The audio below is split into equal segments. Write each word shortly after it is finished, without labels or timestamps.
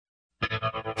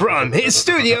from his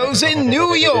studios in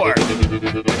New York.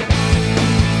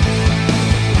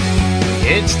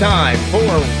 It's time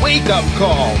for Wake Up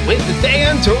Call with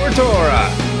Dan Tortora,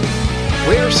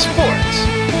 where sports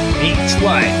meets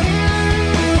life.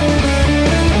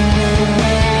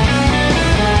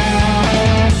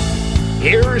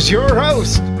 Here's your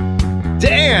host,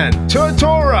 Dan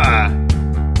Tortora.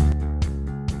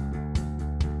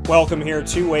 Welcome here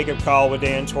to Wake Up Call with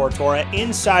Dan Tortora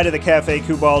inside of the Cafe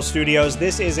Kubal Studios.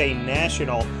 This is a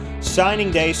National Signing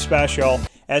Day special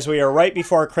as we are right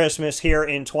before Christmas here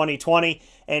in 2020.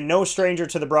 And no stranger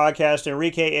to the broadcast,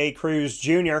 Enrique A. Cruz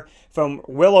Jr. from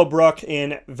Willowbrook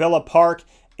in Villa Park,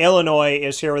 Illinois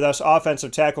is here with us,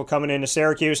 offensive tackle coming into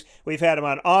Syracuse. We've had him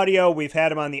on audio, we've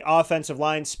had him on the offensive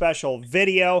line special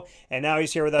video, and now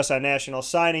he's here with us on National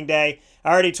Signing Day.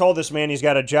 I already told this man he's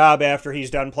got a job after he's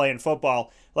done playing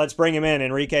football. Let's bring him in.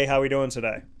 Enrique, how are we doing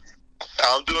today?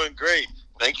 I'm doing great.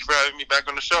 Thank you for having me back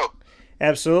on the show.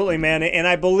 Absolutely, man. And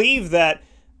I believe that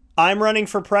I'm running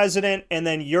for president, and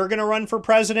then you're going to run for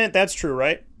president. That's true,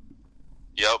 right?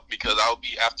 Yep, because I'll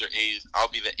be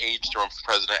the age to run for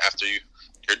president after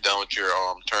you're done with your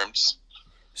terms.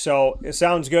 So it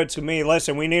sounds good to me.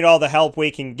 Listen, we need all the help we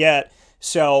can get.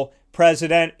 So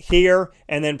president here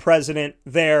and then president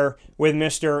there with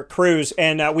Mr. Cruz.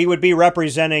 And we would be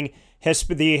representing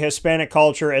the Hispanic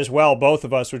culture as well, both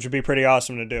of us, which would be pretty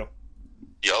awesome to do.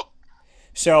 Yep.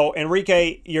 So,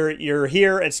 Enrique, you're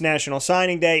here. It's National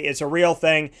Signing Day. It's a real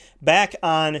thing. Back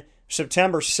on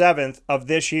September 7th of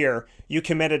this year, you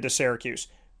committed to Syracuse.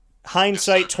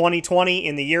 Hindsight 2020,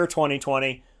 in the year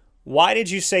 2020, why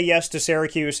did you say yes to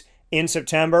Syracuse in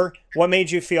September? What made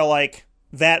you feel like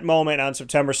that moment on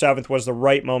September 7th was the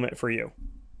right moment for you?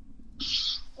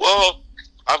 Well,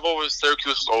 Syracuse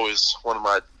was always one of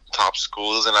my top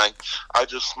schools, and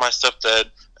my stepdad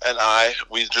and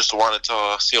we just wanted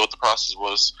to see what the process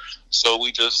was. So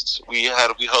we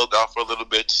held out for a little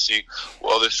bit to see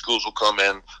what other schools would come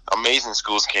in. Amazing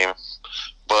schools came,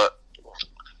 but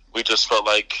we just felt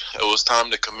like it was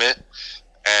time to commit,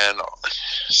 and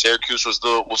Syracuse was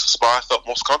the spot I felt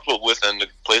most comfortable with and the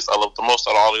place I loved the most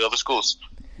out of all the other schools.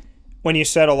 When you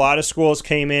said a lot of schools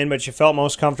came in, but you felt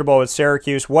most comfortable with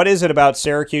Syracuse, what is it about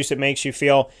Syracuse that makes you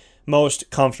feel most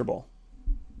comfortable?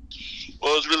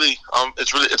 Well,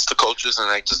 it's the coaches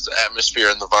and just the atmosphere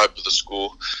and the vibe of the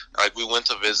school. We went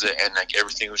to visit and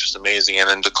everything was just amazing, and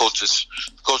then the coaches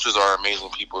are amazing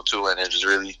people too, and it just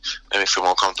really made me feel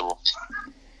more comfortable.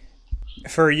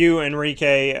 For you,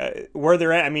 Enrique,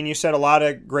 you said a lot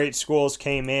of great schools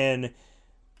came in.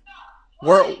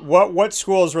 What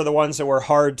schools were the ones that were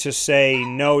hard to say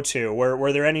no to?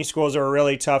 Were there any schools that were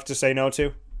really tough to say no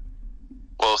to?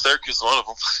 Well, Syracuse is one of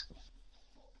them.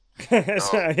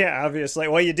 Yeah, obviously.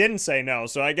 Well, you didn't say no,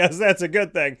 so I guess that's a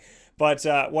good thing. But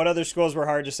what other schools were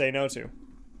hard to say no to?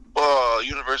 Well,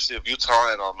 University of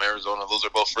Utah and Arizona, those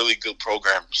are both really good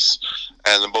programs,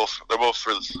 and they're both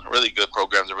really good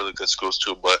programs and really good schools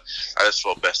too. But I just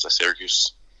felt best at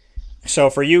Syracuse.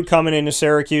 So for you coming into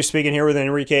Syracuse, speaking here with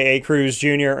Enrique A. Cruz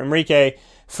Jr. Enrique,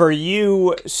 for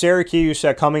you, Syracuse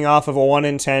coming off of a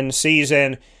 1-10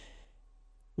 season,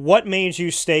 what made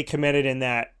you stay committed in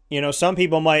that? You know, some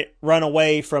people might run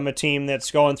away from a team that's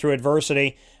going through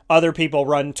adversity. Other people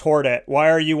run toward it. Why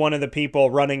are you one of the people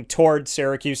running toward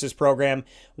Syracuse's program,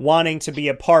 wanting to be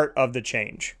a part of the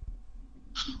change?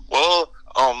 Well,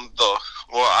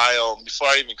 before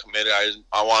I even committed,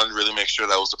 I wanted to really make sure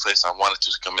that was the place I wanted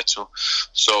to commit to.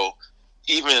 So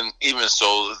even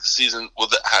so, the season,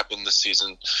 what happened this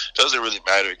season doesn't really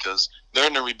matter because they're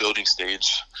in the rebuilding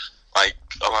stage, like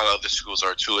a lot of other schools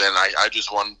are too, and I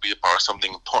just want to be a part of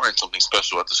something important, something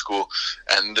special at the school.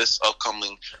 And this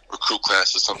upcoming recruit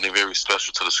class is something very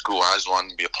special to the school. I just want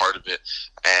to be a part of it,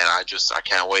 and I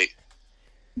can't wait.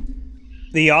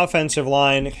 The offensive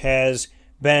line has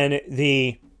been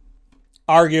the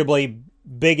arguably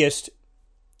biggest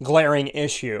glaring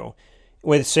issue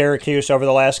with Syracuse over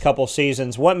the last couple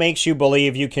seasons. What makes you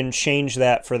believe you can change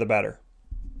that for the better?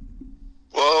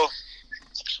 Well,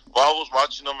 I was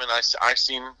watching them and I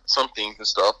seen some things and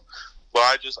stuff, but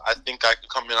I think I could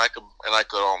come in, I could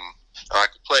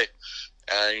play.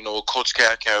 And Coach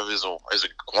Cav is a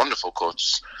wonderful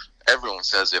coach. Everyone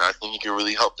says it. I think he can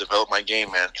really help develop my game,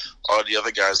 and all the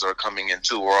other guys that are coming in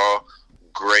too. We're all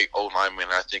great O-linemen.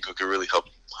 I think we could really help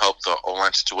the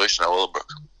O-line situation at Willowbrook.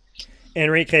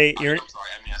 Enrique, you're. I'm sorry,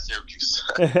 I mean at Syracuse.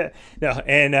 No,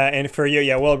 and for you,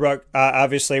 yeah, Willowbrook,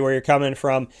 obviously where you're coming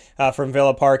from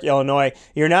Villa Park, Illinois.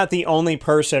 You're not the only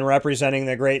person representing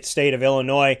the great state of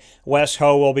Illinois. Wes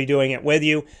Ho will be doing it with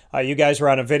you. You guys were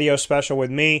on a video special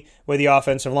with me with the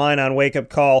offensive line on Wake Up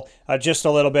Call just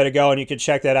a little bit ago, and you can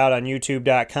check that out on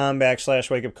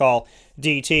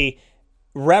youtube.com/wakeupcalldt.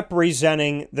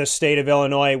 Representing the state of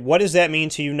Illinois, what does that mean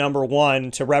to you, number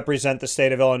one, to represent the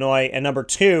state of Illinois, and number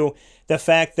two, the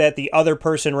fact that the other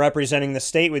person representing the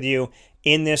state with you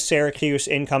in this Syracuse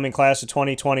incoming class of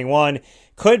 2021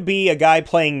 could be a guy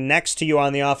playing next to you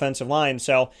on the offensive line?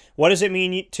 So what does it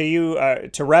mean to you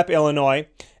to rep Illinois?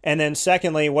 And then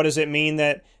secondly, what does it mean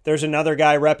that there's another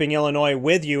guy repping Illinois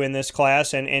with you in this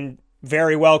class and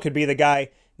very well could be the guy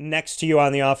next to you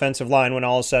on the offensive line when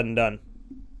all is said and done?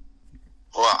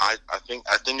 Well, I think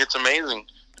it's amazing.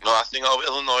 I think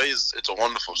Illinois it's a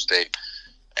wonderful state,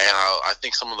 and I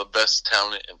think some of the best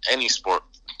talent in any sport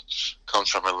comes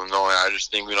from Illinois. I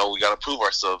just think we got to prove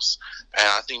ourselves, and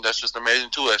I think that's just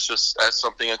amazing too. That's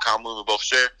something in common we both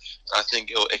share. I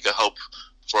think it could help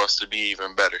for us to be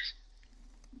even better.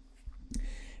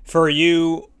 For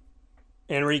you,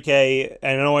 Enrique,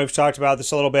 and I know we've talked about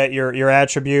this a little bit, your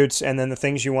attributes and then the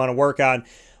things you want to work on.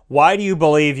 Why do you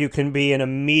believe you can be an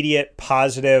immediate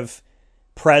positive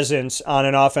presence on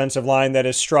an offensive line that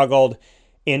has struggled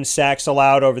in sacks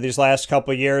allowed over these last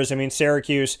couple of years? I mean,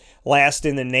 Syracuse last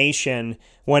in the nation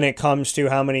when it comes to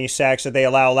how many sacks that they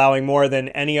allow, allowing more than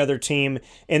any other team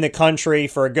in the country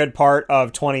for a good part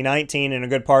of 2019 and a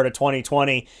good part of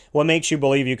 2020. What makes you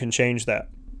believe you can change that?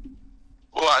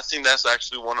 Well, I think that's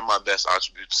actually one of my best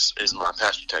attributes is my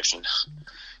pass protection.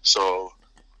 So,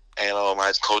 and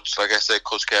my coach, like I said,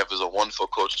 Coach Cav is a wonderful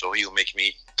coach, so he'll make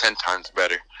me 10 times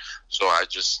better. So I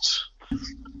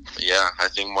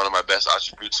think one of my best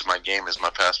attributes in my game is my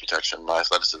pass protection, my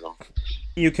athleticism.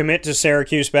 You commit to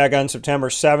Syracuse back on September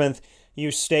 7th. You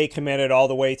stay committed all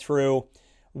the way through.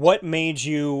 What made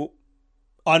you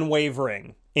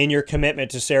unwavering in your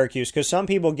commitment to Syracuse? Because some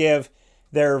people give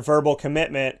their verbal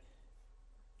commitment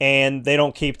and they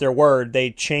don't keep their word. They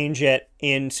change it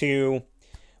into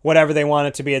whatever they want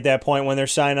it to be at that point. When they're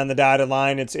signed on the dotted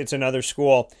line, it's another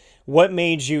school. What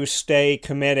made you stay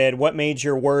committed? What made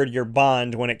your word your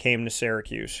bond when it came to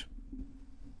Syracuse?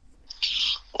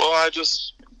 Well,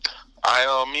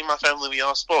 me and my family, we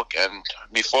all spoke, and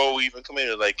before we even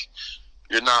committed, they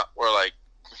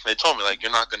told me,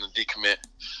 you're not going to decommit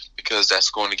because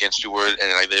that's going against your word,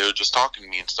 and they were just talking to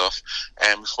me and stuff.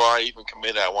 And before I even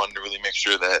committed, I wanted to really make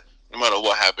sure that no matter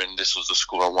what happened, this was the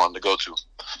school I wanted to go to.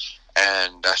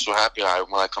 And that's what happened.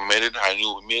 When I committed, I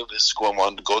knew immediately this school I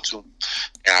wanted to go to,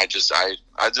 and I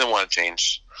didn't want to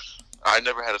change. I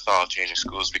never had a thought of changing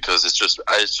schools because it's just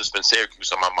been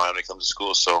Syracuse on my mind when it comes to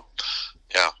school. So,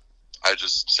 yeah, I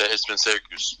just said it's been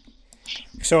Syracuse.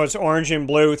 So it's orange and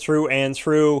blue through and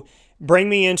through.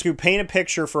 Paint a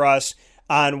picture for us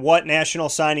on what National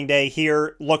Signing Day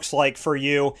here looks like for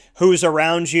you. Who's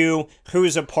around you?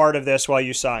 Who's a part of this while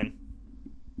you sign?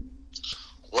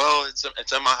 Well, it's at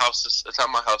my house. It's at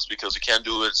my house because we can't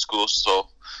do it at school. So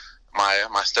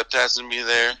my stepdad's gonna be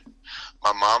there.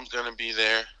 My mom's gonna be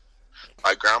there.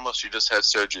 My grandma, she just had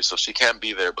surgery, so she can't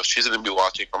be there, but she's gonna be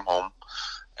watching from home.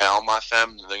 And all my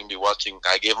family, they're gonna be watching.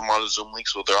 I gave them all the Zoom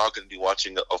links, so they're all gonna be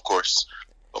watching, of course.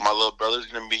 But my little brother's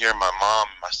gonna be here. My mom,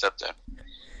 my stepdad.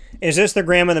 Is this the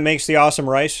grandma that makes the awesome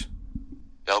rice?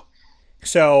 Yep.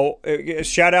 So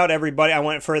shout out everybody.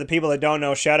 For the people that don't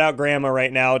know, shout out Grandma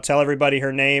right now. Tell everybody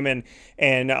her name and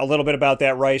a little bit about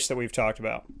that rice that we've talked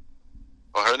about.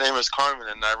 Well, her name is Carmen,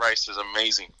 and that rice is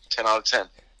amazing. 10 out of 10.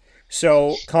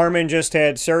 So Carmen just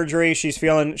had surgery. She's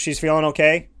feeling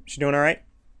okay? She's doing all right?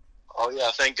 Oh, yeah,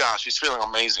 thank God. She's feeling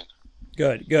amazing.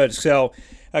 Good. So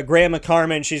Grandma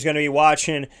Carmen, she's going to be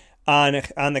watching on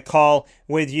the call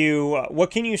with you. What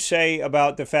can you say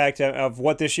about the fact of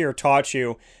what this year taught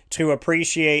you to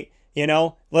appreciate,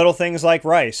 little things like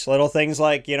rice, little things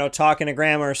like, talking to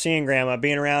Grandma or seeing Grandma,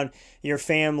 being around your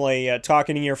family,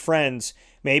 talking to your friends,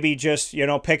 maybe just,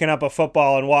 picking up a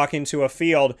football and walking to a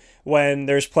field when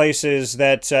there's places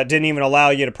that didn't even allow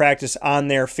you to practice on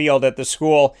their field at the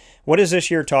school. What has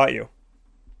this year taught you?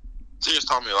 This year's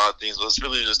taught me a lot of things, but it's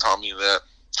really just taught me that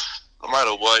no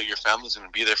matter what, your family's going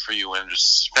to be there for you, and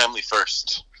just family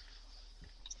first.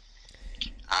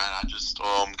 And I just,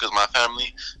 because my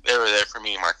family, they were there for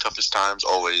me in my toughest times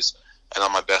always, and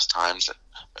on my best times,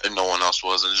 and no one else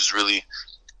was. And just really,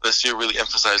 this year really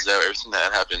emphasized that, everything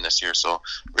that happened this year. So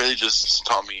really just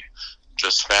taught me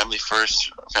just family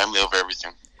first, family over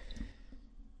everything.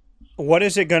 What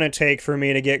is it going to take for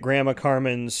me to get Grandma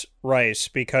Carmen's rice?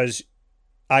 Because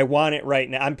I want it right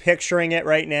now. I'm picturing it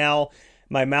right now.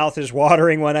 My mouth is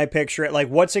watering when I picture it. Like,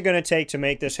 what's it going to take to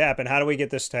make this happen? How do we get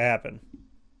this to happen?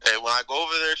 Hey, when I go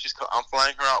over there, I'm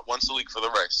flying her out once a week for the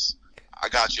rice. I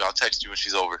got you. I'll text you when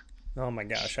she's over. Oh my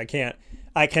gosh, I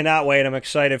cannot wait. I'm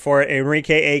excited for it.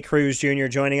 Enrique A. Cruz Jr.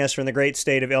 joining us from the great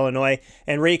state of Illinois.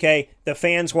 Enrique, the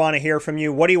fans want to hear from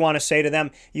you. What do you want to say to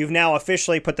them? You've now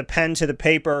officially put the pen to the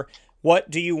paper. What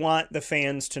do you want the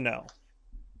fans to know?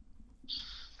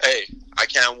 Hey, I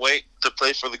can't wait to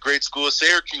play for the great school of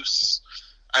Syracuse.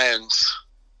 And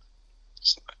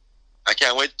I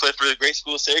can't wait to play for the great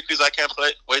school of Syracuse. I can't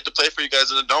wait to play for you guys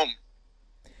in the Dome.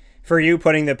 For you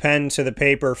putting the pen to the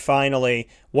paper finally,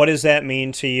 what does that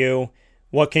mean to you?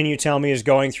 What can you tell me is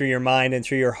going through your mind and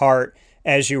through your heart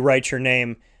as you write your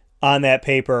name on that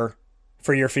paper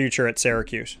for your future at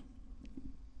Syracuse?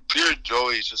 Pure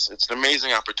joy. It's an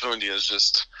amazing opportunity.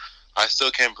 I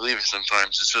still can't believe it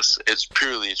sometimes. It's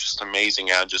purely just amazing.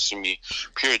 Just me,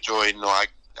 pure joy.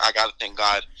 I got to thank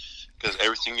God because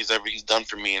everything he's done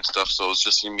for me and stuff. So it's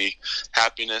just going to be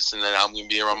happiness, and then I'm going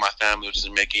to be around my family, which is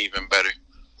make it even better.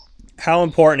 How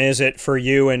important is it for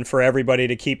you and for everybody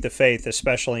to keep the faith,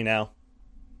 especially now?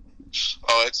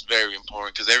 Oh, it's very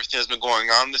important because everything that's been going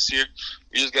on this year,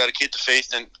 you just got to keep the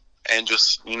faith and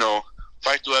just,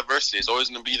 fight through adversity. It's always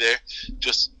going to be there.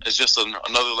 It's just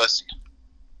another lesson.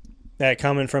 That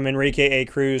coming from Enrique A.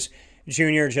 Cruz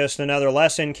Jr., just another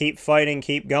lesson. Keep fighting,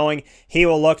 keep going. He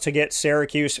will look to get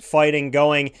Syracuse fighting,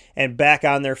 going, and back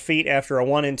on their feet after a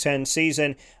 1-10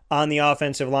 season on the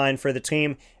offensive line for the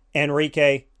team.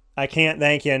 Enrique, I can't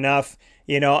thank you enough.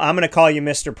 I'm going to call you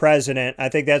Mr. President. I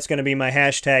think that's going to be my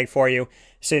hashtag for you,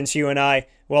 since you and I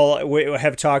we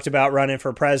have talked about running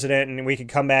for president, and we could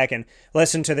come back and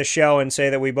listen to the show and say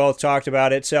that we both talked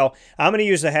about it. So I'm going to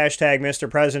use the hashtag Mr.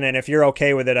 President. If you're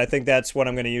okay with it, I think that's what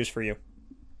I'm going to use for you.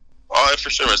 Oh, for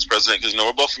sure, Mr. President, because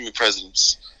we're both going to be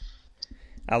presidents.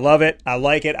 I love it. I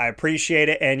like it. I appreciate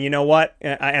it. And you know what?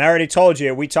 I already told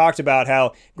you, we talked about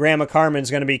how Grandma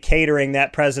Carmen's going to be catering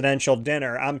that presidential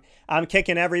dinner. I'm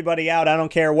kicking everybody out. I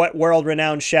don't care what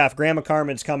world-renowned chef. Grandma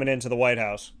Carmen's coming into the White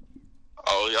House.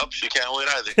 Oh, yep. She can't wait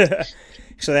either.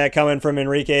 So that coming from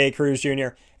Enrique A. Cruz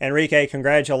Jr. Enrique,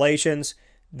 congratulations.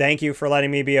 Thank you for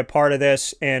letting me be a part of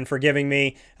this and for giving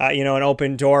me, an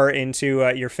open door into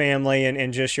your family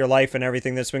and just your life and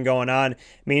everything that's been going on. It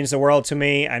means the world to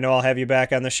me. I know I'll have you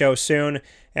back on the show soon,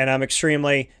 and I'm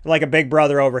extremely, like a big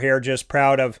brother over here, just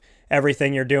proud of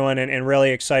everything you're doing and really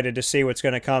excited to see what's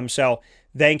going to come. So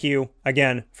thank you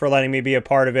again for letting me be a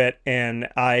part of it, and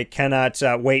I cannot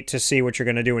wait to see what you're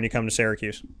going to do when you come to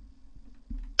Syracuse.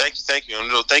 Thank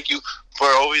you. Thank you for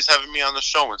always having me on the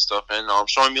show and stuff, and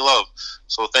showing me love.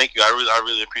 So thank you. I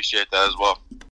really appreciate that as well.